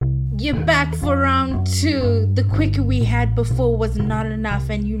You're back for round two. The quicker we had before was not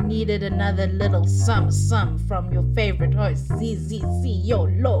enough, and you needed another little some from your favorite host, ZZC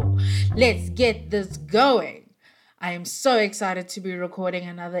YOLO. Let's get this going. I am so excited to be recording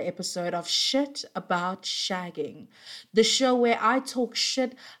another episode of Shit About Shagging, the show where I talk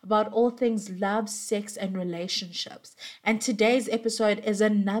shit about all things love, sex, and relationships. And today's episode is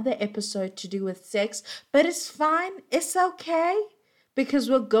another episode to do with sex, but it's fine, it's okay. Because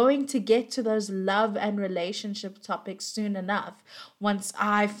we're going to get to those love and relationship topics soon enough once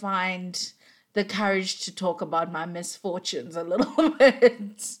I find the courage to talk about my misfortunes a little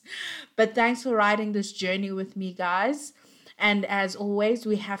bit. But thanks for riding this journey with me, guys. And as always,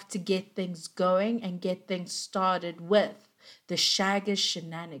 we have to get things going and get things started with the Shagger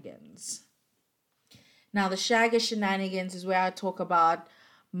Shenanigans. Now, the Shagger Shenanigans is where I talk about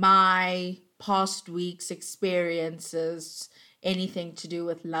my past week's experiences, anything to do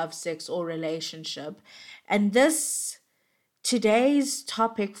with love, sex, or relationship. And today's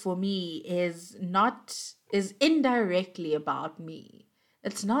topic for me is indirectly about me.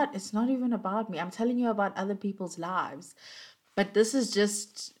 It's not even about me. I'm telling you about other people's lives. But this is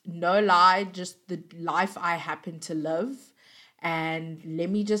just no lie, just the life I happen to live. And let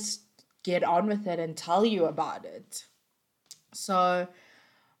me just get on with it and tell you about it. So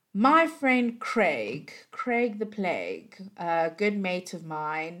my friend Craig the Plague, a good mate of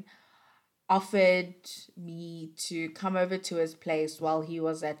mine, offered me to come over to his place while he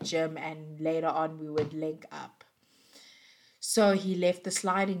was at gym, and later on we would link up. So he left the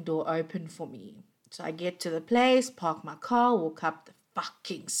sliding door open for me. So I get to the place, park my car, walk up the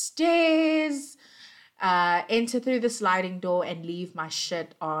fucking stairs, enter through the sliding door and leave my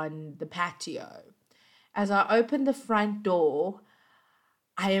shit on the patio. As I open the front door,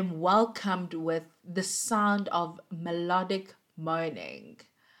 I am welcomed with the sound of melodic moaning.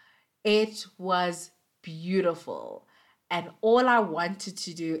 It was beautiful. And all I wanted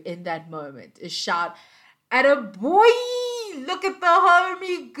to do in that moment is shout, "Atta boy! Look at the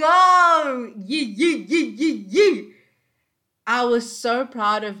homie go! Yeah. I was so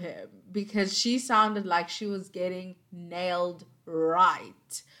proud of him because she sounded like she was getting nailed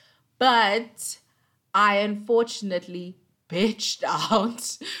right. But I unfortunately bitched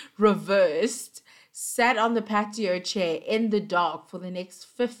out, reversed, sat on the patio chair in the dark for the next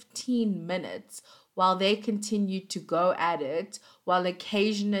 15 minutes while they continued to go at it, while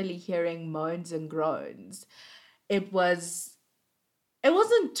occasionally hearing moans and groans. It wasn't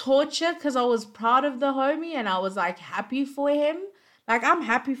torture because I was proud of the homie and I was like happy for him. Like, I'm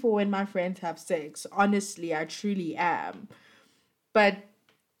happy for when my friends have sex. Honestly, I truly am. But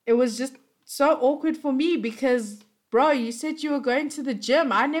it was just so awkward for me because, bro, you said you were going to the gym.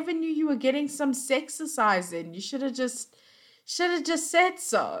 I never knew you were getting some sexercise in. You should have just said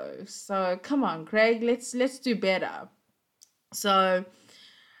so. So come on, Craig, let's do better. So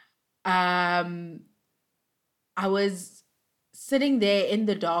I was sitting there in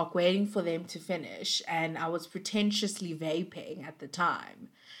the dark waiting for them to finish, and I was pretentiously vaping at the time,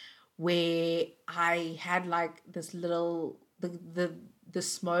 where I had like this little the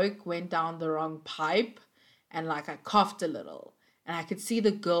smoke went down the wrong pipe. And like I coughed a little, and I could see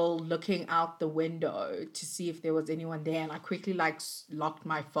the girl looking out the window to see if there was anyone there. And I quickly like locked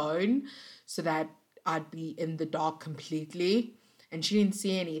my phone so that I'd be in the dark completely. And she didn't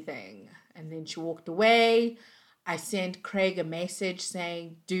see anything. And then she walked away. I sent Craig a message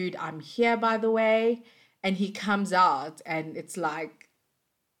saying, "Dude, I'm here, by the way." And he comes out and it's like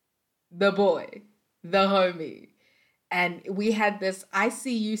the boy, the homie. And we had this I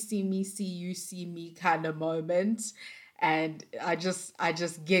see you see you see me kind of moment. And I just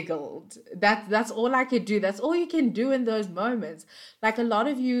giggled. That's all I could do. That's all you can do in those moments. Like, a lot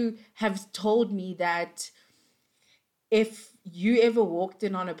of you have told me that if you ever walked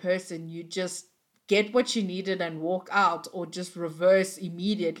in on a person, you just get what you needed and walk out, or just reverse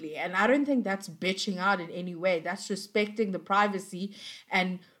immediately. And I don't think that's bitching out in any way. That's respecting the privacy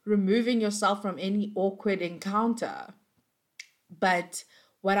and removing yourself from any awkward encounter. But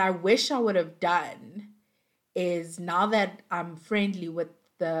what I wish I would have done is, now that I'm friendly with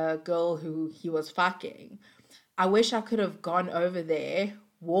the girl who he was fucking, I wish I could have gone over there,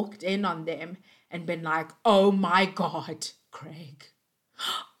 walked in on them, and been like, "Oh my God, Craig,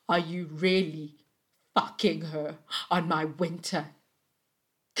 are you really fucking her on my winter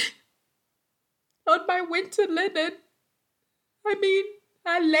linen? I mean,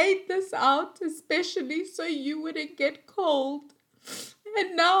 I laid this out especially so you wouldn't get cold.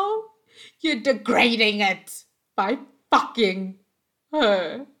 And now you're degrading it by fucking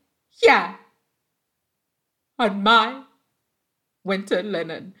her. Yeah. On my winter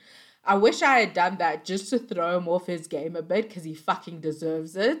linen." I wish I had done that just to throw him off his game a bit because he fucking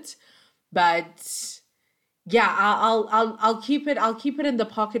deserves it. But yeah, I'll keep it. I'll keep it in the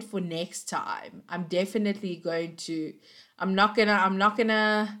pocket for next time. I'm definitely going to. I'm not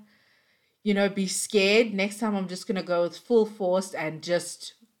gonna be scared. Next time I'm just gonna go with full force and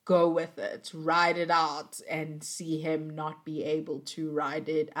just go with it, ride it out, and see him not be able to ride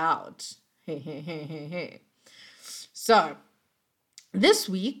it out. So this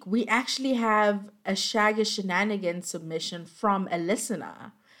week we actually have a Shagger Shenanigans submission from a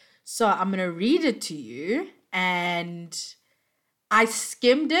listener. So I'm gonna read it to you, and I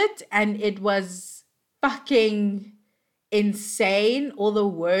skimmed it, and it was fucking insane, all the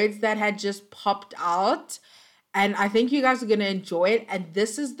words that had just popped out. And I think you guys are going to enjoy it. And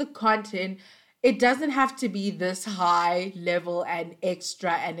this is the content. It doesn't have to be this high level and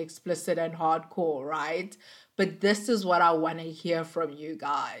extra and explicit and hardcore, right? But this is what I want to hear from you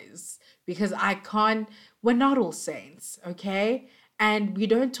guys. Because we're not all saints, okay? And we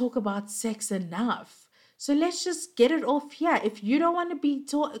don't talk about sex enough. So let's just get it off here. If you don't want to be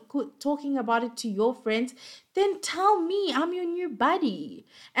talking about it to your friends, then tell me. I'm your new buddy.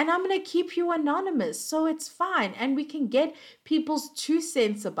 And I'm going to keep you anonymous. So it's fine. And we can get people's 2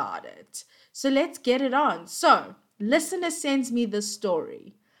 cents about it. So let's get it on. So, listener sends me this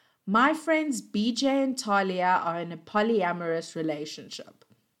story. My friends BJ and Talia are in a polyamorous relationship.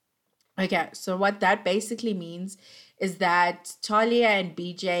 Okay, so what that basically means is that Talia and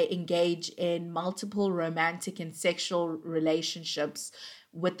BJ engage in multiple romantic and sexual relationships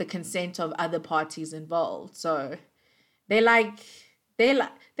with the consent of other parties involved. So they're like,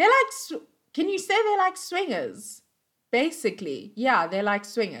 can you say they're like swingers? Basically, yeah, they're like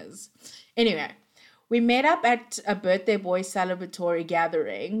swingers. Anyway, we met up at a birthday boy celebratory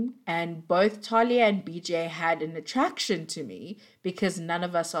gathering, and both Talia and BJ had an attraction to me because none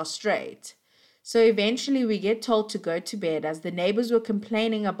of us are straight. So eventually we get told to go to bed as the neighbors were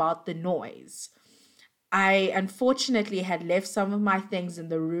complaining about the noise. I unfortunately had left some of my things in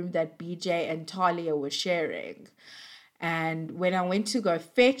the room that BJ and Talia were sharing. And when I went to go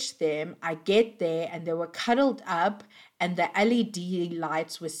fetch them, I get there and they were cuddled up and the LED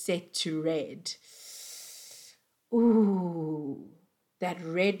lights were set to red. Ooh, that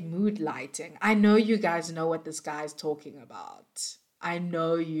red mood lighting. I know you guys know what this guy's talking about. I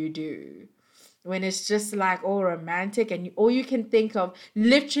know you do. When it's just like all romantic and all you can think of,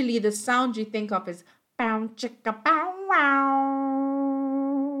 literally the sound you think of is bow chicka bow wow,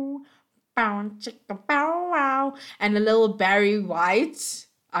 bow chicka bow wow, and a little Barry White.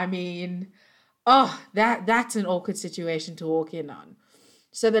 I mean, that's an awkward situation to walk in on.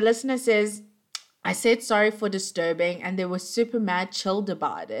 So the listener says, I said sorry for disturbing and they were super mad chilled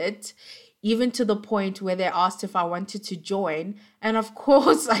about it, even to the point where they asked if I wanted to join. And of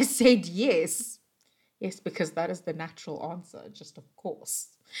course I said yes. Yes, because that is the natural answer, just of course.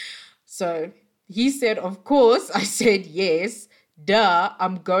 So he said, of course. I said yes. Duh,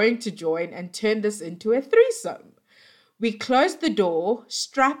 I'm going to join and turn this into a threesome. We close the door,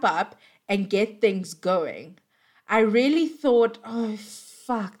 strap up, and get things going. I really thought, oh,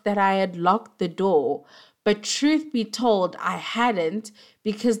 fuck, that I had locked the door. But truth be told, I hadn't,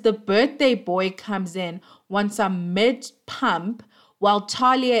 because the birthday boy comes in once I'm mid-pump while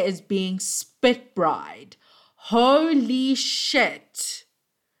Talia is being spit bride. Holy shit.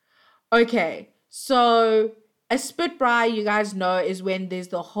 Okay, so a spit bride, you guys know, is when there's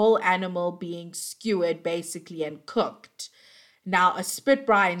the whole animal being skewered basically and cooked. Now, a spit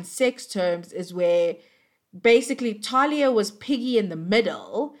bride in sex terms is where basically Talia was piggy in the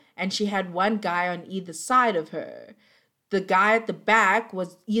middle and she had one guy on either side of her. The guy at the back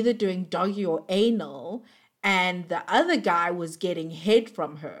was either doing doggy or anal, and the other guy was getting head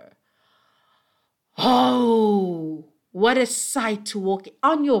from her. Oh, what a sight to walk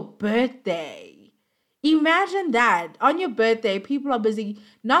on your birthday. Imagine that. On your birthday, people are busy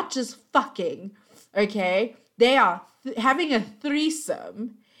not just fucking, okay? They are having a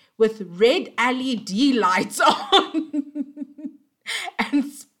threesome with red LED lights on and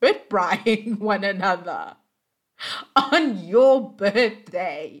spit brying one another on your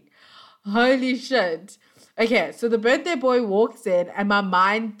birthday. Holy shit. Okay, so the birthday boy walks in and my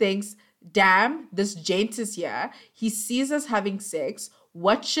mind thinks, damn, this gent is here. He sees us having sex.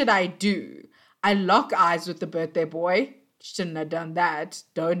 What should I do? I lock eyes with the birthday boy. Shouldn't have done that.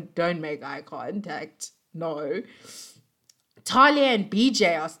 Don't make eye contact. No. Talia and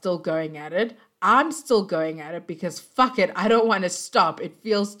BJ are still going at it. I'm still going at it because fuck it, I don't want to stop. It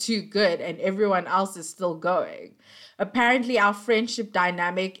feels too good and everyone else is still going. Apparently our friendship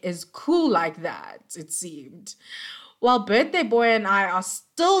dynamic is cool like that, it seemed. While birthday boy and I are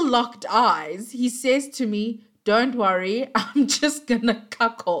still locked eyes, he says to me, "Don't worry, I'm just gonna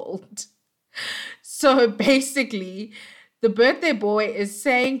cuckold." So basically, the birthday boy is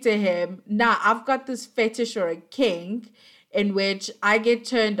saying to him, "Nah, I've got this fetish or a kink in which I get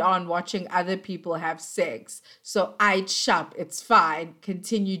turned on watching other people have sex. So I shop, it's fine.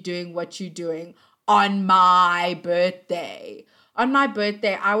 Continue doing what you're doing on my birthday. On my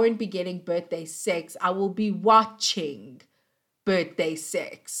birthday, I won't be getting birthday sex. I will be watching birthday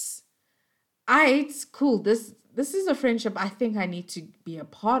sex." It's cool. This is a friendship I think I need to be a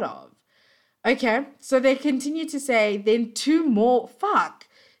part of. Okay, so they continue to say, then two more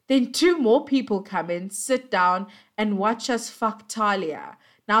people come in, sit down, and watch us fuck Talia.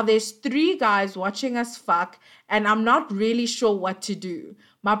 Now there's three guys watching us fuck, and I'm not really sure what to do.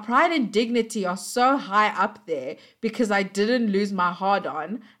 My pride and dignity are so high up there because I didn't lose my hard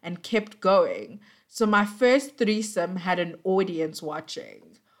on and kept going. So my first threesome had an audience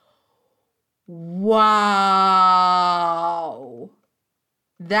watching. Wow.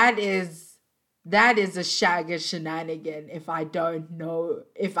 That is a shagger shenanigan if I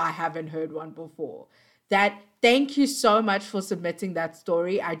haven't heard one before. Thank you so much for submitting that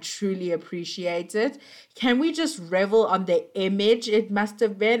story. I truly appreciate it. Can we just revel on the image it must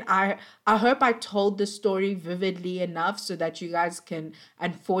have been? I hope I told the story vividly enough so that you guys can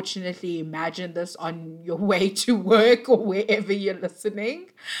unfortunately imagine this on your way to work or wherever you're listening.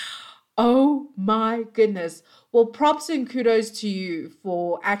 Oh my goodness. Well, props and kudos to you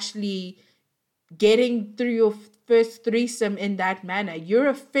for actually getting through your first threesome in that manner. You're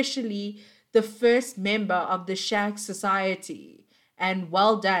officially the first member of the Shag Society. And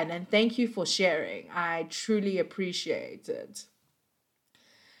well done. And thank you for sharing. I truly appreciate it.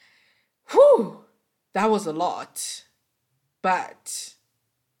 Whew, that was a lot. But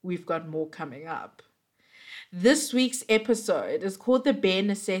we've got more coming up. This week's episode is called The Bare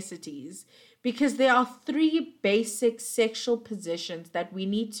Necessities because there are 3 basic sexual positions that we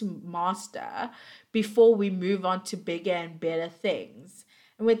need to master before we move on to bigger and better things.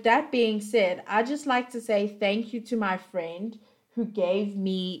 And with that being said, I'd just like to say thank you to my friend who gave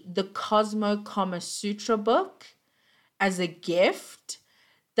me the Cosmo Kama Sutra book as a gift.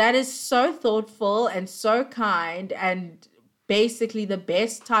 That is so thoughtful and so kind and basically the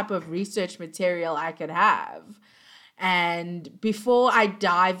best type of research material I could have. And before I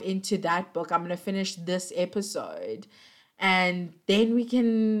dive into that book, I'm going to finish this episode. And then we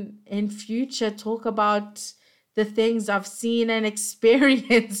can, in future, talk about the things I've seen and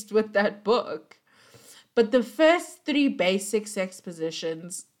experienced with that book. But the first 3 basic sex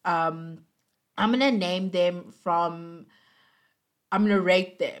positions, I'm going to name them I'm going to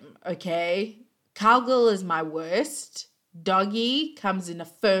rate them, okay? Cowgirl is my worst. Doggy comes in a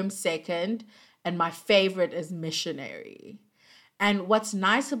firm second. And my favorite is missionary. And what's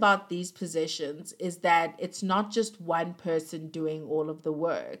nice about these positions is that it's not just one person doing all of the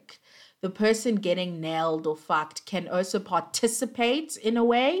work. The person getting nailed or fucked can also participate in a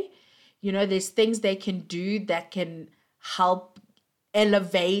way. You know, there's things they can do that can help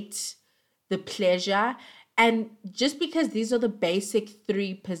elevate the pleasure. And just because these are the basic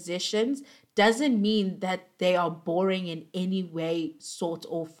 3 positions doesn't mean that they are boring in any way, sort,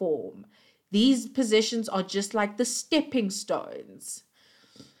 or form. These positions are just like the stepping stones.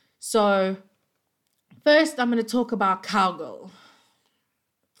 So, first I'm going to talk about cowgirl.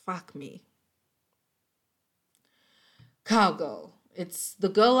 Fuck me. Cowgirl. It's the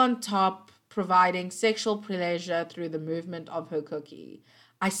girl on top providing sexual pleasure through the movement of her cookie.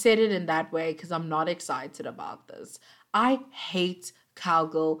 I said it in that way because I'm not excited about this. I hate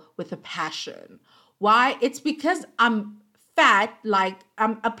cowgirl with a passion. Why? It's because I'm fat, like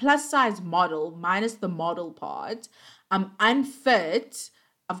I'm a plus size model minus the model part. I'm unfit.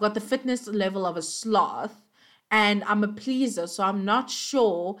 I've got the fitness level of a sloth and I'm a pleaser. So I'm not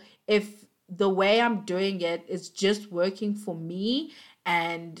sure if the way I'm doing it is just working for me.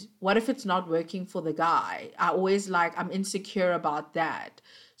 And what if it's not working for the guy? I'm insecure about that.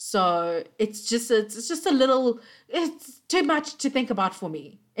 So it's just a little, it's too much to think about for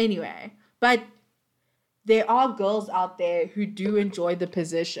me anyway. But there are girls out there who do enjoy the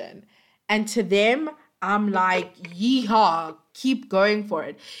position. And to them, I'm like, yeehaw, keep going for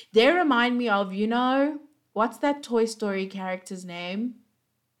it. They remind me of, what's that Toy Story character's name?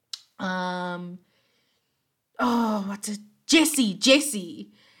 What's it?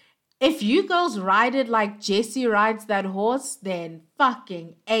 Jessie. If you girls ride it like Jessie rides that horse, then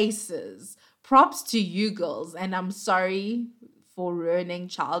fucking aces. Props to you girls. And I'm sorry for ruining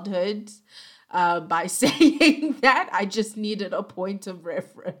childhood. By saying that, I just needed a point of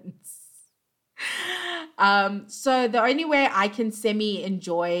reference. So the only way I can semi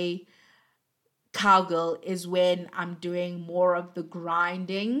enjoy cowgirl is when I'm doing more of the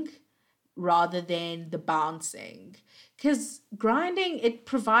grinding rather than the bouncing. Because grinding, it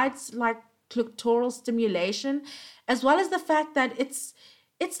provides like clitoral stimulation, as well as the fact that it's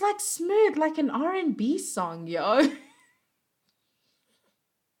like smooth, like an R&B song, yo.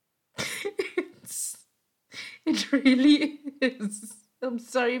 it's, it really is. I'm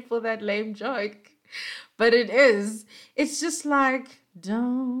sorry for that lame joke, but it is. It's just like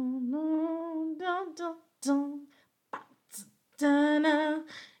don't don't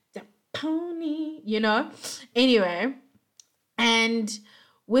the pony, you know. Anyway, and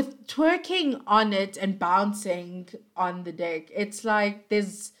with twerking on it and bouncing on the deck, it's like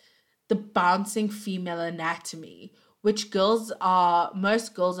there's the bouncing female anatomy, which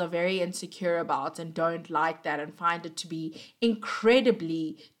most girls are very insecure about and don't like that and find it to be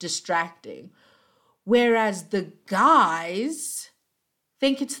incredibly distracting. Whereas the guys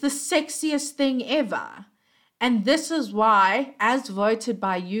think it's the sexiest thing ever. And this is why, as voted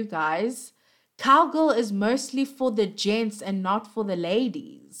by you guys, cowgirl is mostly for the gents and not for the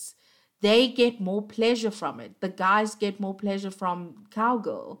ladies. They get more pleasure from it. The guys get more pleasure from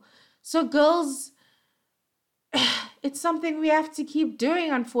cowgirl. So girls, it's something we have to keep doing,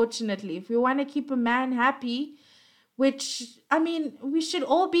 unfortunately. If we want to keep a man happy, which, I mean, we should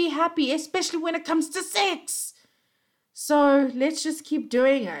all be happy, especially when it comes to sex. So let's just keep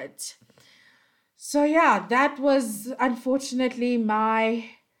doing it. So yeah, that was unfortunately my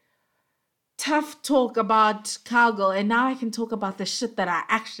tough talk about cowgirl. And now I can talk about the shit that I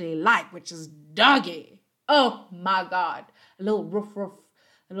actually like, which is doggy. Oh my God. A little roof roof.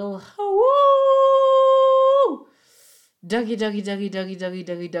 A little woo. Doggy, doggy, doggy, doggy, doggy,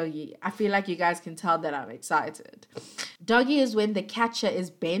 doggy, doggy. I feel like you guys can tell that I'm excited. Doggy is when the catcher is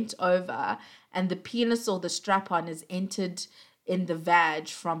bent over and the penis or the strap-on is entered in the vag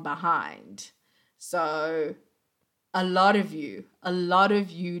from behind. So a lot of you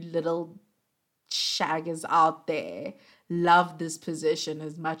little shaggers out there love this position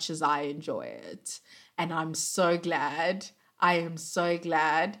as much as I enjoy it. And I'm so glad. I am so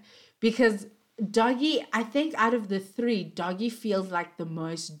glad because doggy, I think out of the three, doggy feels like the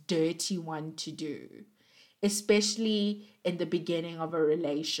most dirty one to do, especially in the beginning of a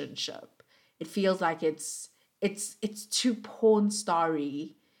relationship. It feels like it's too porn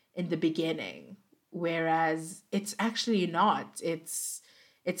starry in the beginning, whereas it's actually not. It's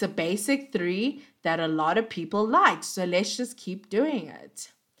a basic three that a lot of people like. So let's just keep doing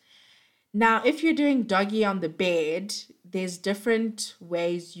it. Now, if you're doing doggy on the bed, there's different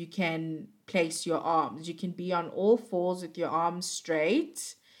ways you can place your arms. You can be on all fours with your arms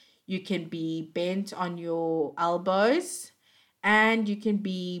straight. You can be bent on your elbows. And you can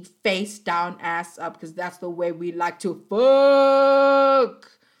be face down, ass up, because that's the way we like to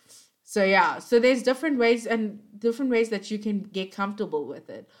fuck. So yeah, so there's different ways that you can get comfortable with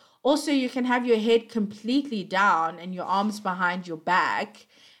it. Also, you can have your head completely down and your arms behind your back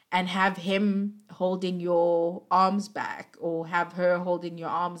and have him holding your arms back or have her holding your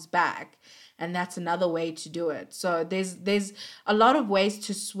arms back. And that's another way to do it. So there's a lot of ways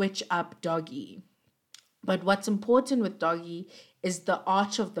to switch up doggy. But what's important with doggy is the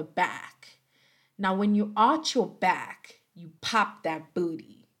arch of the back. Now, when you arch your back, you pop that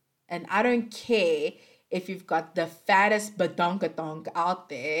booty. And I don't care if you've got the fattest badonkadonk out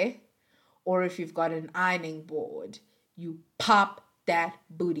there or if you've got an ironing board. You pop that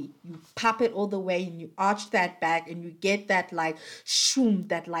booty. You pop it all the way and you arch that back and you get that like shoom,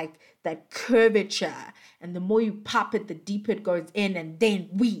 that curvature. And the more you pop it, the deeper it goes in, and then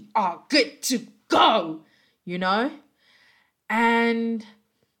we are good to go, you know? And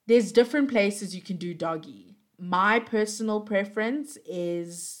there's different places you can do doggy. My personal preference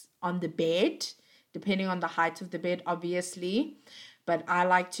is on the bed, depending on the height of the bed, obviously. But I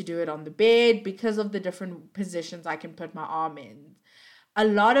like to do it on the bed because of the different positions I can put my arm in. A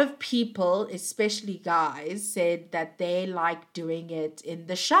lot of people, especially guys, said that they like doing it in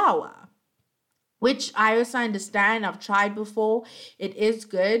the shower, which I also understand. I've tried before. It is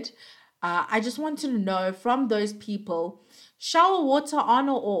good. I just wanted to know from those people, shower water on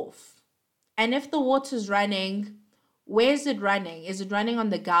or off? And if the water's running, where's it running? Is it running on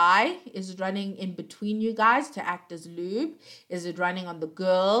the guy? Is it running in between you guys to act as lube? Is it running on the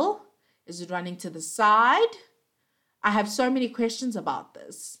girl? Is it running to the side? I have so many questions about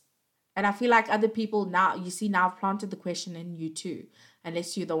this. And I feel like other people now, you see, now I've planted the question in you too,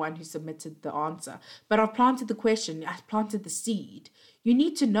 unless you're the one who submitted the answer. But I've planted the question, I've planted the seed. You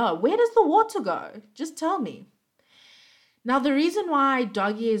need to know, where does the water go? Just tell me. Now, the reason why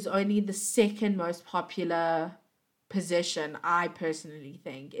doggy is only the second most popular position, I personally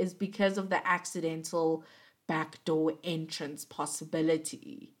think, is because of the accidental backdoor entrance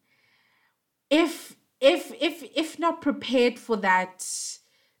possibility. If not prepared for that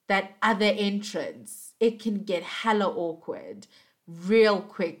other entrance, it can get hella awkward real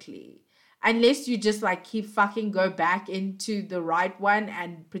quickly. Unless you just like keep fucking go back into the right one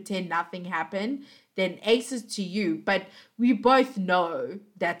and pretend nothing happened, then aces to you. But we both know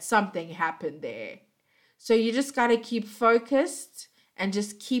that something happened there. So you just got to keep focused and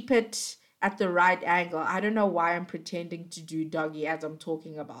just keep it at the right angle. I don't know why I'm pretending to do doggy as I'm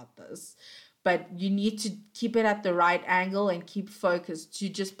talking about this, but you need to keep it at the right angle and keep focused to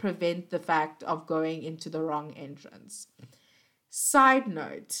just prevent the fact of going into the wrong entrance. Side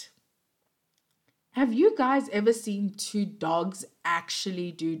note, have you guys ever seen two dogs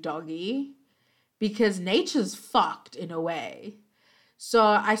actually do doggy? Because nature's fucked in a way. So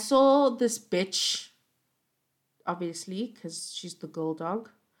I saw this bitch, obviously, because she's the girl dog.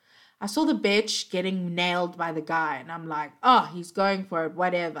 I saw the bitch getting nailed by the guy, and I'm like, oh, he's going for it,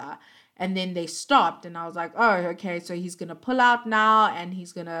 whatever. And then they stopped, and I was like, oh, okay, so he's going to pull out now, and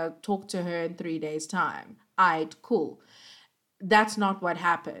he's going to talk to her in 3 days' time. Alright, cool. That's not what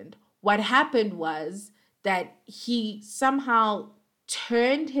happened. What happened was that he somehow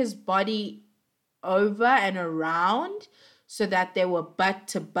turned his body over and around so that they were butt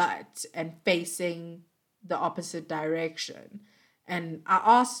to butt and facing the opposite direction. And I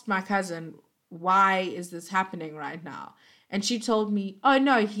asked my cousin, why is this happening right now? And she told me, oh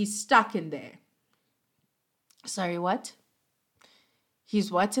no, he's stuck in there. Sorry, what?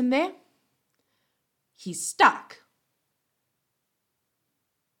 He's what in there? He's stuck.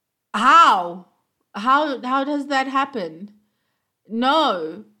 How? How does that happen?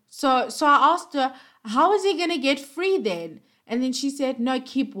 No. So I asked her, how is he going to get free then? And then she said, no,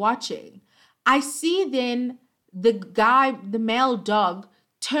 keep watching. I see then the guy, the male dog,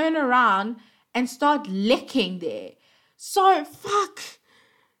 turn around and start licking there. So, fuck.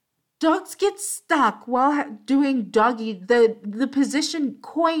 Dogs get stuck while doing doggy. The position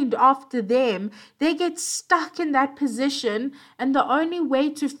coined after them, they get stuck in that position, and the only way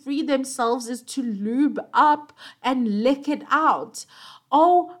to free themselves is to lube up and lick it out.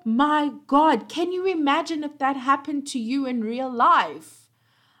 Oh my God, can you imagine if that happened to you in real life?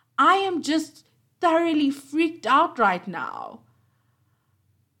 I am just thoroughly freaked out right now.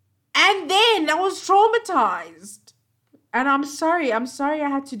 And then I was traumatized. And I'm sorry I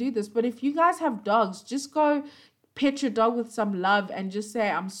had to do this. But if you guys have dogs, just go pet your dog with some love and just say,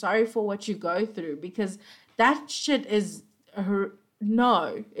 I'm sorry for what you go through. Because that shit is,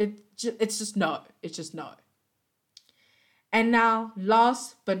 no. It's just no. It's just no. And now,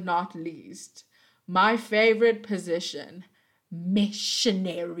 last but not least, my favorite position,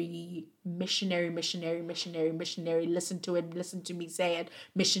 missionary. Listen to it. Listen to me say it.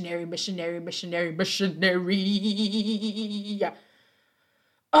 Missionary.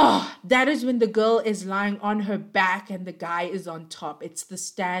 Oh, that is when the girl is lying on her back and the guy is on top. It's the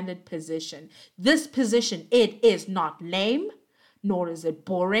standard position. This position, it is not lame, nor is it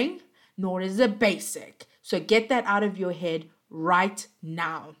boring, nor is it basic. So get that out of your head right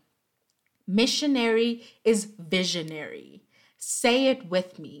now. Missionary is visionary. Say it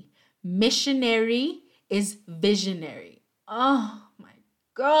with me. Missionary is visionary. Oh my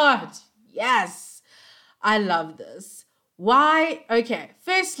God. Yes. I love this. Why? Okay.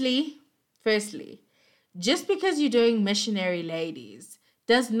 Firstly, just because you're doing missionary ladies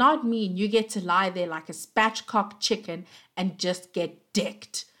does not mean you get to lie there like a spatchcock chicken and just get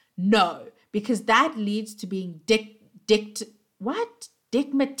dicked. No, because that leads to being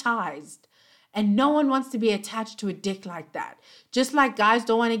digmatized. And no one wants to be attached to a dick like that. Just like guys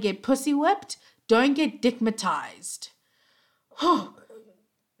don't want to get pussy whipped, don't get digmatized. Oh,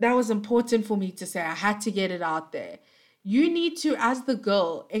 that was important for me to say. I had to get it out there. You need to, as the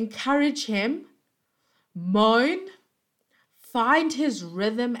girl, encourage him, moan, find his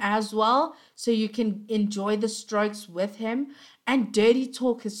rhythm as well so you can enjoy the strokes with him. And dirty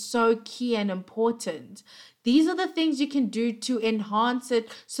talk is so key and important. These are the things you can do to enhance it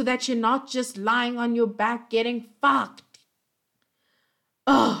so that you're not just lying on your back getting fucked.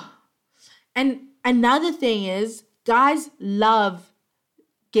 Oh. And another thing is, guys love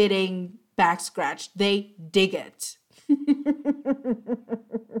getting back scratched. They dig it.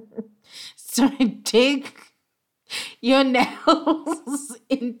 So dig your nails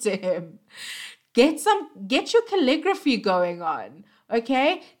into him. Get your calligraphy going on.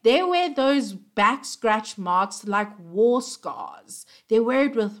 Okay? They wear those back scratch marks like war scars. They wear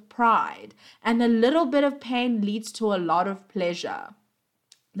it with pride. And a little bit of pain leads to a lot of pleasure.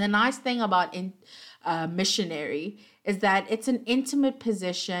 The nice thing about missionary is that it's an intimate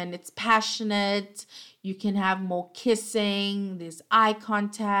position, it's passionate, you can have more kissing, there's eye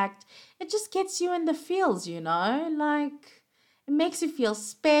contact. It just gets you in the feels, like it makes you feel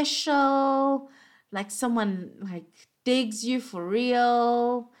special, like someone like digs you for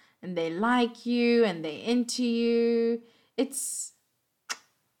real and they like you and they're into you. It's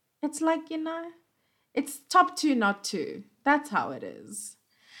like, it's top two, not two. That's how it is.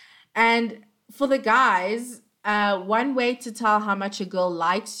 And for the guys, one way to tell how much a girl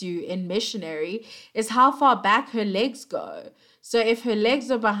likes you in missionary is how far back her legs go. So if her legs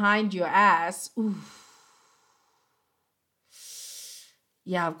are behind your ass, ooh,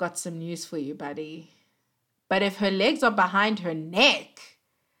 yeah, I've got some news for you, buddy. But if her legs are behind her neck,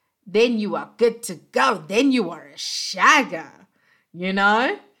 then you are good to go. Then you are a shagger, you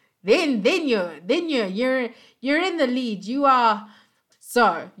know? Then you're in the lead. You are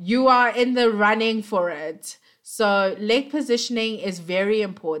in the running for it. So leg positioning is very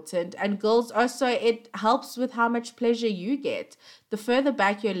important. And girls also, it helps with how much pleasure you get. The further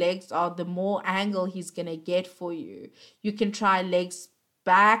back your legs are, the more angle he's going to get for you. You can try legs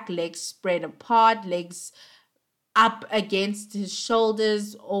back, legs spread apart, legs up against his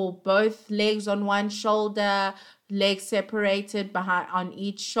shoulders, or both legs on one shoulder, legs separated behind on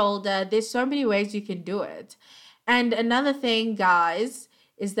each shoulder. There's so many ways you can do it. And another thing, guys,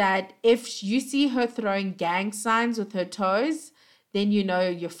 is that if you see her throwing gang signs with her toes, then you know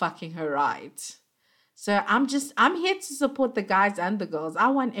you're fucking her right. So I'm here to support the guys and the girls. I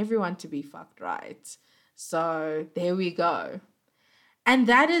want everyone to be fucked right. So there we go. And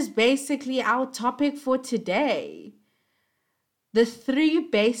that is basically our topic for today. The 3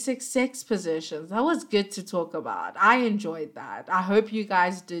 basic sex positions. That was good to talk about. I enjoyed that. I hope you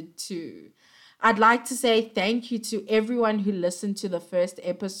guys did too. I'd like to say thank you to everyone who listened to the first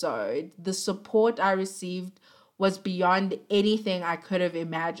episode. The support I received was beyond anything I could have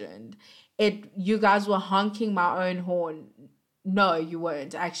imagined. You guys were honking my own horn. No, you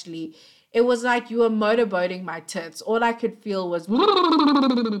weren't, actually. It was like you were motorboating my tits. All I could feel was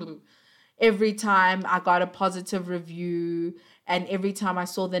every time I got a positive review, and every time I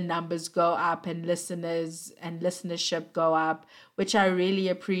saw the numbers go up and listeners and listenership go up, which I really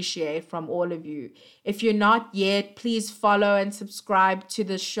appreciate from all of you. If you're not yet, please follow and subscribe to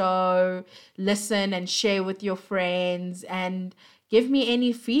the show, listen and share with your friends, and give me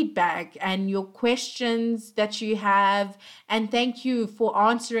any feedback and your questions that you have. And thank you for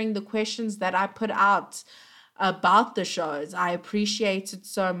answering the questions that I put out about the shows. I appreciate it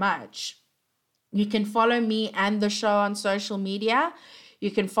so much. You can follow me and the show on social media. You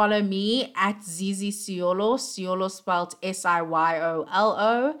can follow me at Zizi Siolo, Siolo spelled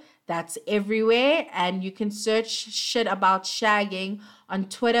Siyoolo. That's everywhere. And you can search shit about shagging on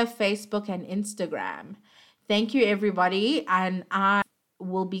Twitter, Facebook, and Instagram. Thank you, everybody. And I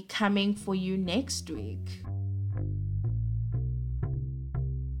will be coming for you next week.